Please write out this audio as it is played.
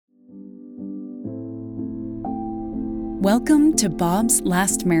Welcome to Bob's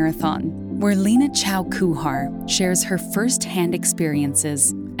Last Marathon, where Lena Chow Kuhar shares her first-hand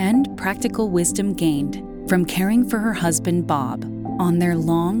experiences and practical wisdom gained from caring for her husband Bob on their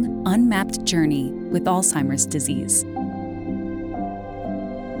long, unmapped journey with Alzheimer's disease.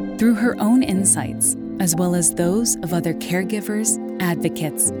 Through her own insights, as well as those of other caregivers,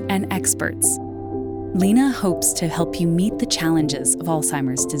 advocates, and experts, Lena hopes to help you meet the challenges of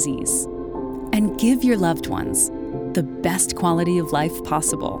Alzheimer's disease and give your loved ones the best quality of life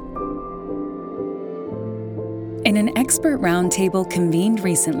possible. In an expert roundtable convened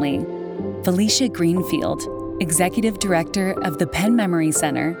recently, Felicia Greenfield, Executive Director of the Penn Memory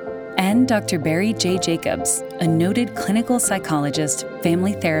Center, and Dr. Barry J. Jacobs, a noted clinical psychologist,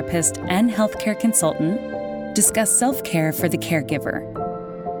 family therapist, and healthcare consultant, discuss self-care for the caregiver.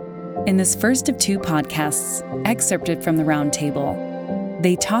 In this first of two podcasts, excerpted from the roundtable,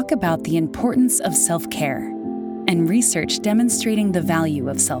 they talk about the importance of self-care and research demonstrating the value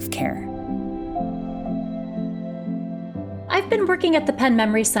of self-care. I've been working at the Penn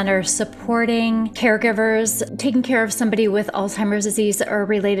Memory Center supporting caregivers, taking care of somebody with Alzheimer's disease or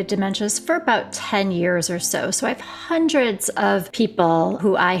related dementias for about 10 years or so. So I have hundreds of people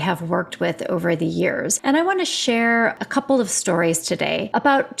who I have worked with over the years. And I want to share a couple of stories today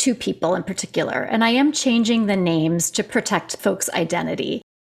about two people in particular. And I am changing the names to protect folks' identity.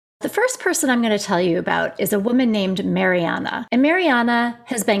 The first person I'm going to tell you about is a woman named Mariana. And Mariana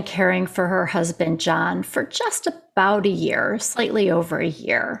has been caring for her husband, John, for just about a year, slightly over a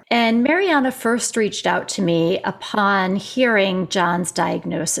year. And Mariana first reached out to me upon hearing John's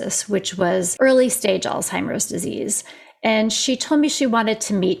diagnosis, which was early stage Alzheimer's disease. And she told me she wanted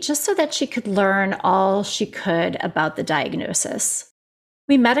to meet just so that she could learn all she could about the diagnosis.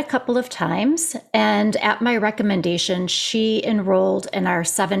 We met a couple of times, and at my recommendation, she enrolled in our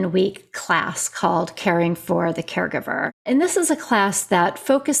 7-week class called Caring for the Caregiver. And this is a class that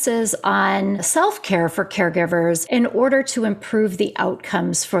focuses on self-care for caregivers in order to improve the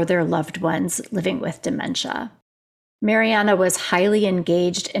outcomes for their loved ones living with dementia. Mariana was highly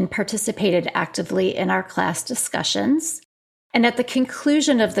engaged and participated actively in our class discussions. And at the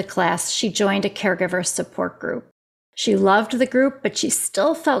conclusion of the class, she joined a caregiver support group. She loved the group, but she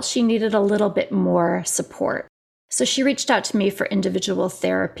still felt she needed a little bit more support. So she reached out to me for individual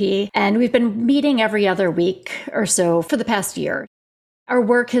therapy, and we've been meeting every other week or so for the past year. Our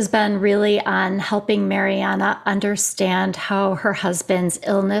work has been really on helping Mariana understand how her husband's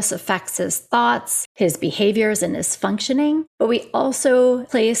illness affects his thoughts, his behaviors, and his functioning, but we also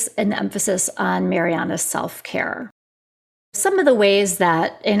place an emphasis on Mariana's self-care. Some of the ways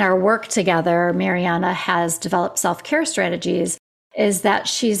that in our work together, Mariana has developed self-care strategies is that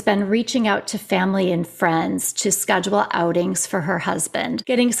she's been reaching out to family and friends to schedule outings for her husband,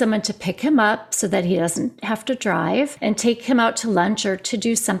 getting someone to pick him up so that he doesn't have to drive and take him out to lunch or to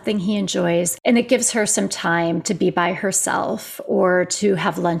do something he enjoys. And it gives her some time to be by herself or to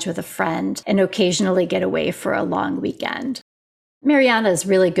have lunch with a friend and occasionally get away for a long weekend. Mariana is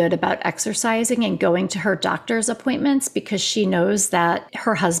really good about exercising and going to her doctor's appointments because she knows that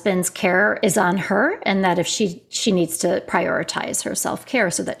her husband's care is on her and that if she needs to prioritize her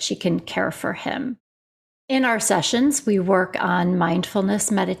self-care so that she can care for him. In our sessions, we work on mindfulness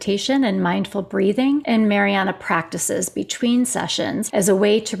meditation and mindful breathing, and Mariana practices between sessions as a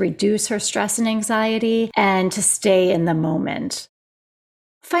way to reduce her stress and anxiety and to stay in the moment.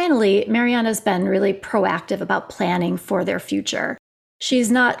 Finally, Mariana's been really proactive about planning for their future.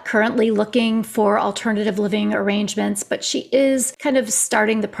 She's not currently looking for alternative living arrangements, but she is kind of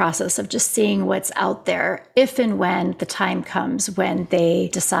starting the process of just seeing what's out there if and when the time comes when they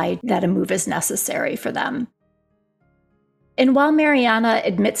decide that a move is necessary for them. And while Mariana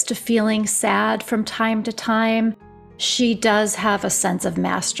admits to feeling sad from time to time, she does have a sense of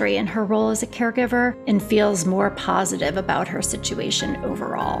mastery in her role as a caregiver and feels more positive about her situation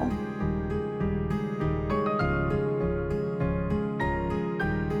overall.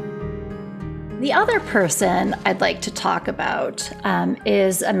 The other person I'd like to talk about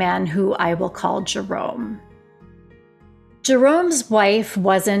is a man who I will call Jerome. Jerome's wife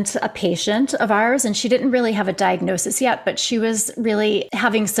wasn't a patient of ours, and she didn't really have a diagnosis yet, but she was really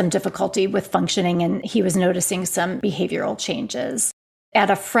having some difficulty with functioning, and he was noticing some behavioral changes. At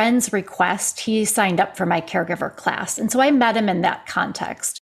a friend's request, he signed up for my caregiver class, and so I met him in that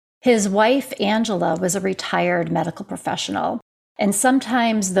context. His wife, Angela, was a retired medical professional, and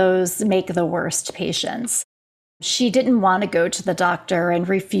sometimes those make the worst patients. She didn't want to go to the doctor and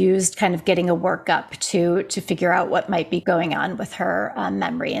refused kind of getting a workup to figure out what might be going on with her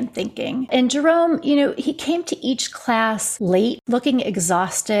memory and thinking. And Jerome, he came to each class late, looking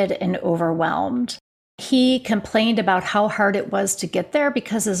exhausted and overwhelmed. He complained about how hard it was to get there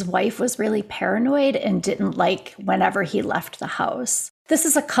because his wife was really paranoid and didn't like whenever he left the house. This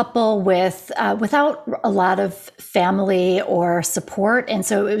is a couple without a lot of family or support. And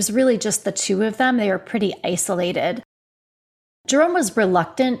so it was really just the two of them. They were pretty isolated. Jerome was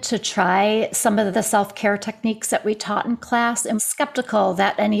reluctant to try some of the self-care techniques that we taught in class and skeptical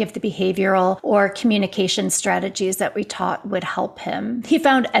that any of the behavioral or communication strategies that we taught would help him. He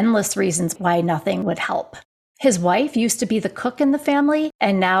found endless reasons why nothing would help. His wife used to be the cook in the family,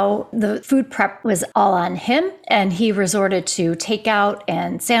 and now the food prep was all on him, and he resorted to takeout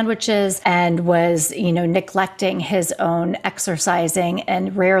and sandwiches and was, neglecting his own exercising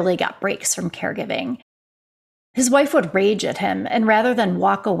and rarely got breaks from caregiving. His wife would rage at him, and rather than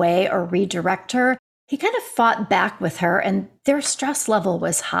walk away or redirect her, he kind of fought back with her, and their stress level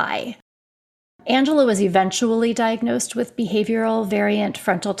was high. Angela was eventually diagnosed with behavioral variant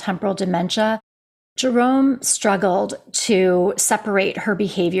frontotemporal dementia. Jerome struggled to separate her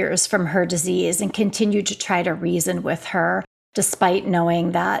behaviors from her disease and continued to try to reason with her, despite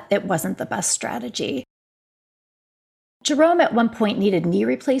knowing that it wasn't the best strategy. Jerome at one point needed knee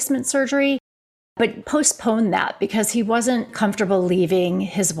replacement surgery, but postponed that because he wasn't comfortable leaving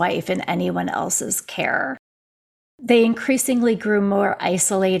his wife in anyone else's care. They increasingly grew more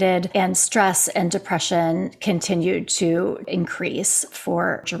isolated, and stress and depression continued to increase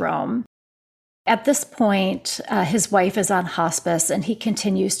for Jerome. At this point, his wife is on hospice, and he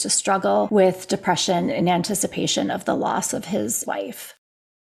continues to struggle with depression in anticipation of the loss of his wife.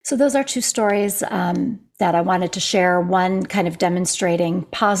 So those are two stories that I wanted to share, one kind of demonstrating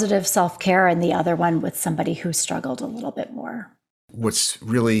positive self-care and the other one with somebody who struggled a little bit more. What's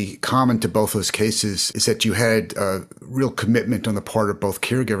really common to both those cases is that you had a real commitment on the part of both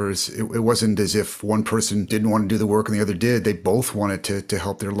caregivers. It wasn't as if one person didn't want to do the work and the other did. They both wanted to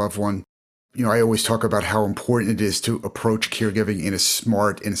help their loved one. I always talk about how important it is to approach caregiving in a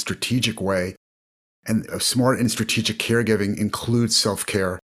smart and strategic way. And a smart and strategic caregiving includes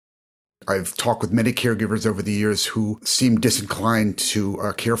self-care. I've talked with many caregivers over the years who seem disinclined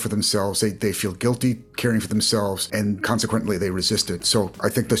to care for themselves. They feel guilty caring for themselves, and consequently they resist it. So I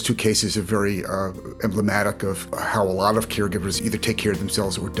think those two cases are very emblematic of how a lot of caregivers either take care of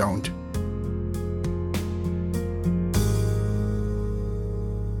themselves or don't.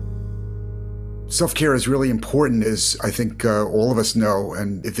 Self-care is really important, as I think all of us know.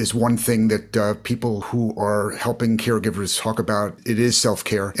 And if there's one thing that people who are helping caregivers talk about, it is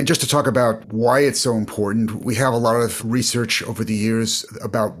self-care. And just to talk about why it's so important, we have a lot of research over the years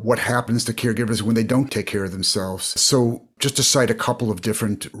about what happens to caregivers when they don't take care of themselves. So just to cite a couple of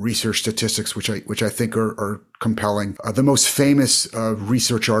different research statistics, which I think are compelling. The most famous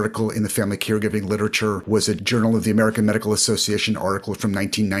research article in the family caregiving literature was a Journal of the American Medical Association article from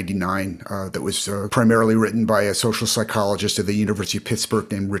 1999 that was primarily written by a social psychologist at the University of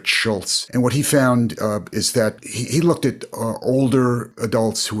Pittsburgh named Rich Schultz. And what he found is that he looked at older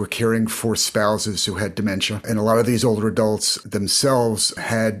adults who were caring for spouses who had dementia. And a lot of these older adults themselves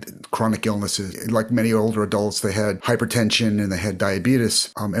had chronic illnesses. Like many older adults, they had hypertension and they had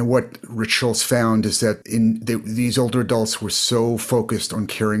diabetes. And what Rich Schultz found is that these older adults were so focused on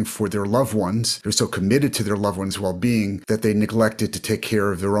caring for their loved ones, they're so committed to their loved ones' well-being, that they neglected to take care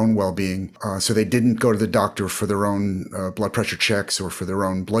of their own well-being. So they didn't go to the doctor for their own blood pressure checks or for their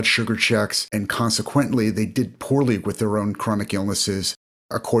own blood sugar checks. And consequently, they did poorly with their own chronic illnesses.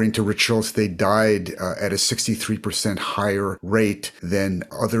 According to Rich Schultz, they died at a 63% higher rate than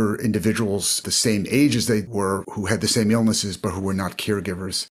other individuals the same age as they were who had the same illnesses but who were not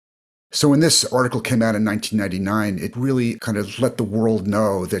caregivers. So when this article came out in 1999, it really kind of let the world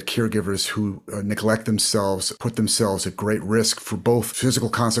know that caregivers who neglect themselves put themselves at great risk for both physical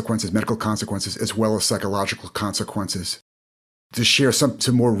consequences, medical consequences, as well as psychological consequences. To share some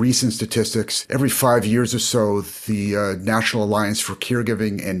more recent statistics, every 5 years or so, the National Alliance for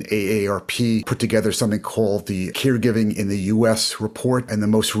Caregiving and AARP put together something called the Caregiving in the U.S. report, and the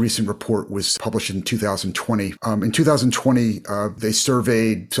most recent report was published in 2020. In 2020, they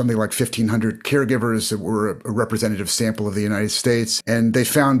surveyed something like 1,500 caregivers that were a representative sample of the United States, and they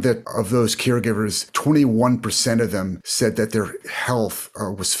found that of those caregivers, 21% of them said that their health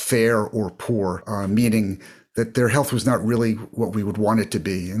was fair or poor, meaning that their health was not really what we would want it to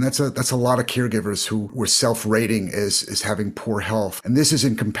be. And that's a lot of caregivers who were self-rating as having poor health. And this is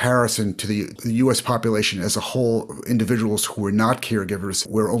in comparison to the U.S. population as a whole, individuals who were not caregivers,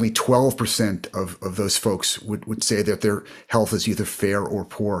 where only 12% of those folks would say that their health is either fair or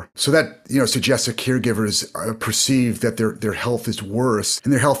poor. So that, suggests that caregivers perceive that their health is worse,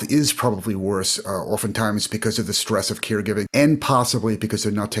 and their health is probably worse, oftentimes because of the stress of caregiving and possibly because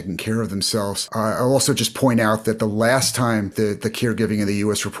they're not taking care of themselves. I'll also just point out that the last time the caregiving in the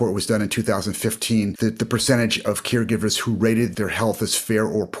U.S. report was done in 2015, the percentage of caregivers who rated their health as fair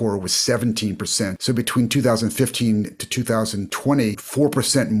or poor was 17%. So between 2015 to 2020,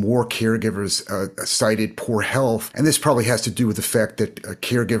 4% more caregivers cited poor health. And this probably has to do with the fact that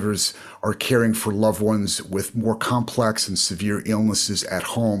caregivers are caring for loved ones with more complex and severe illnesses at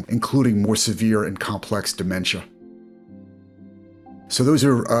home, including more severe and complex dementia. So those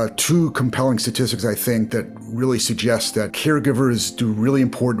are two compelling statistics, I think, that really suggest that caregivers do really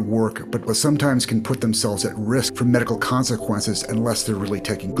important work, but sometimes can put themselves at risk for medical consequences unless they're really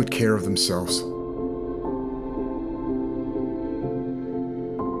taking good care of themselves.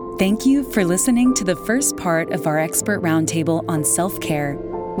 Thank you for listening to the first part of our expert roundtable on self-care,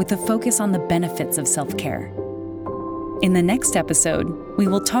 with a focus on the benefits of self-care. In the next episode, we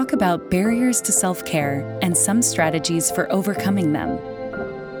will talk about barriers to self-care and some strategies for overcoming them.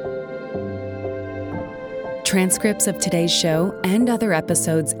 Transcripts of today's show and other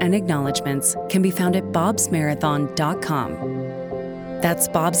episodes and acknowledgments can be found at bobsmarathon.com. That's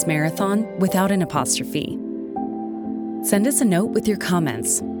Bob's Marathon without an apostrophe. Send us a note with your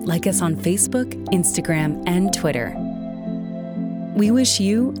comments. Like us on Facebook, Instagram, and Twitter. We wish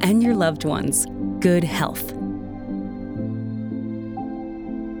you and your loved ones good health.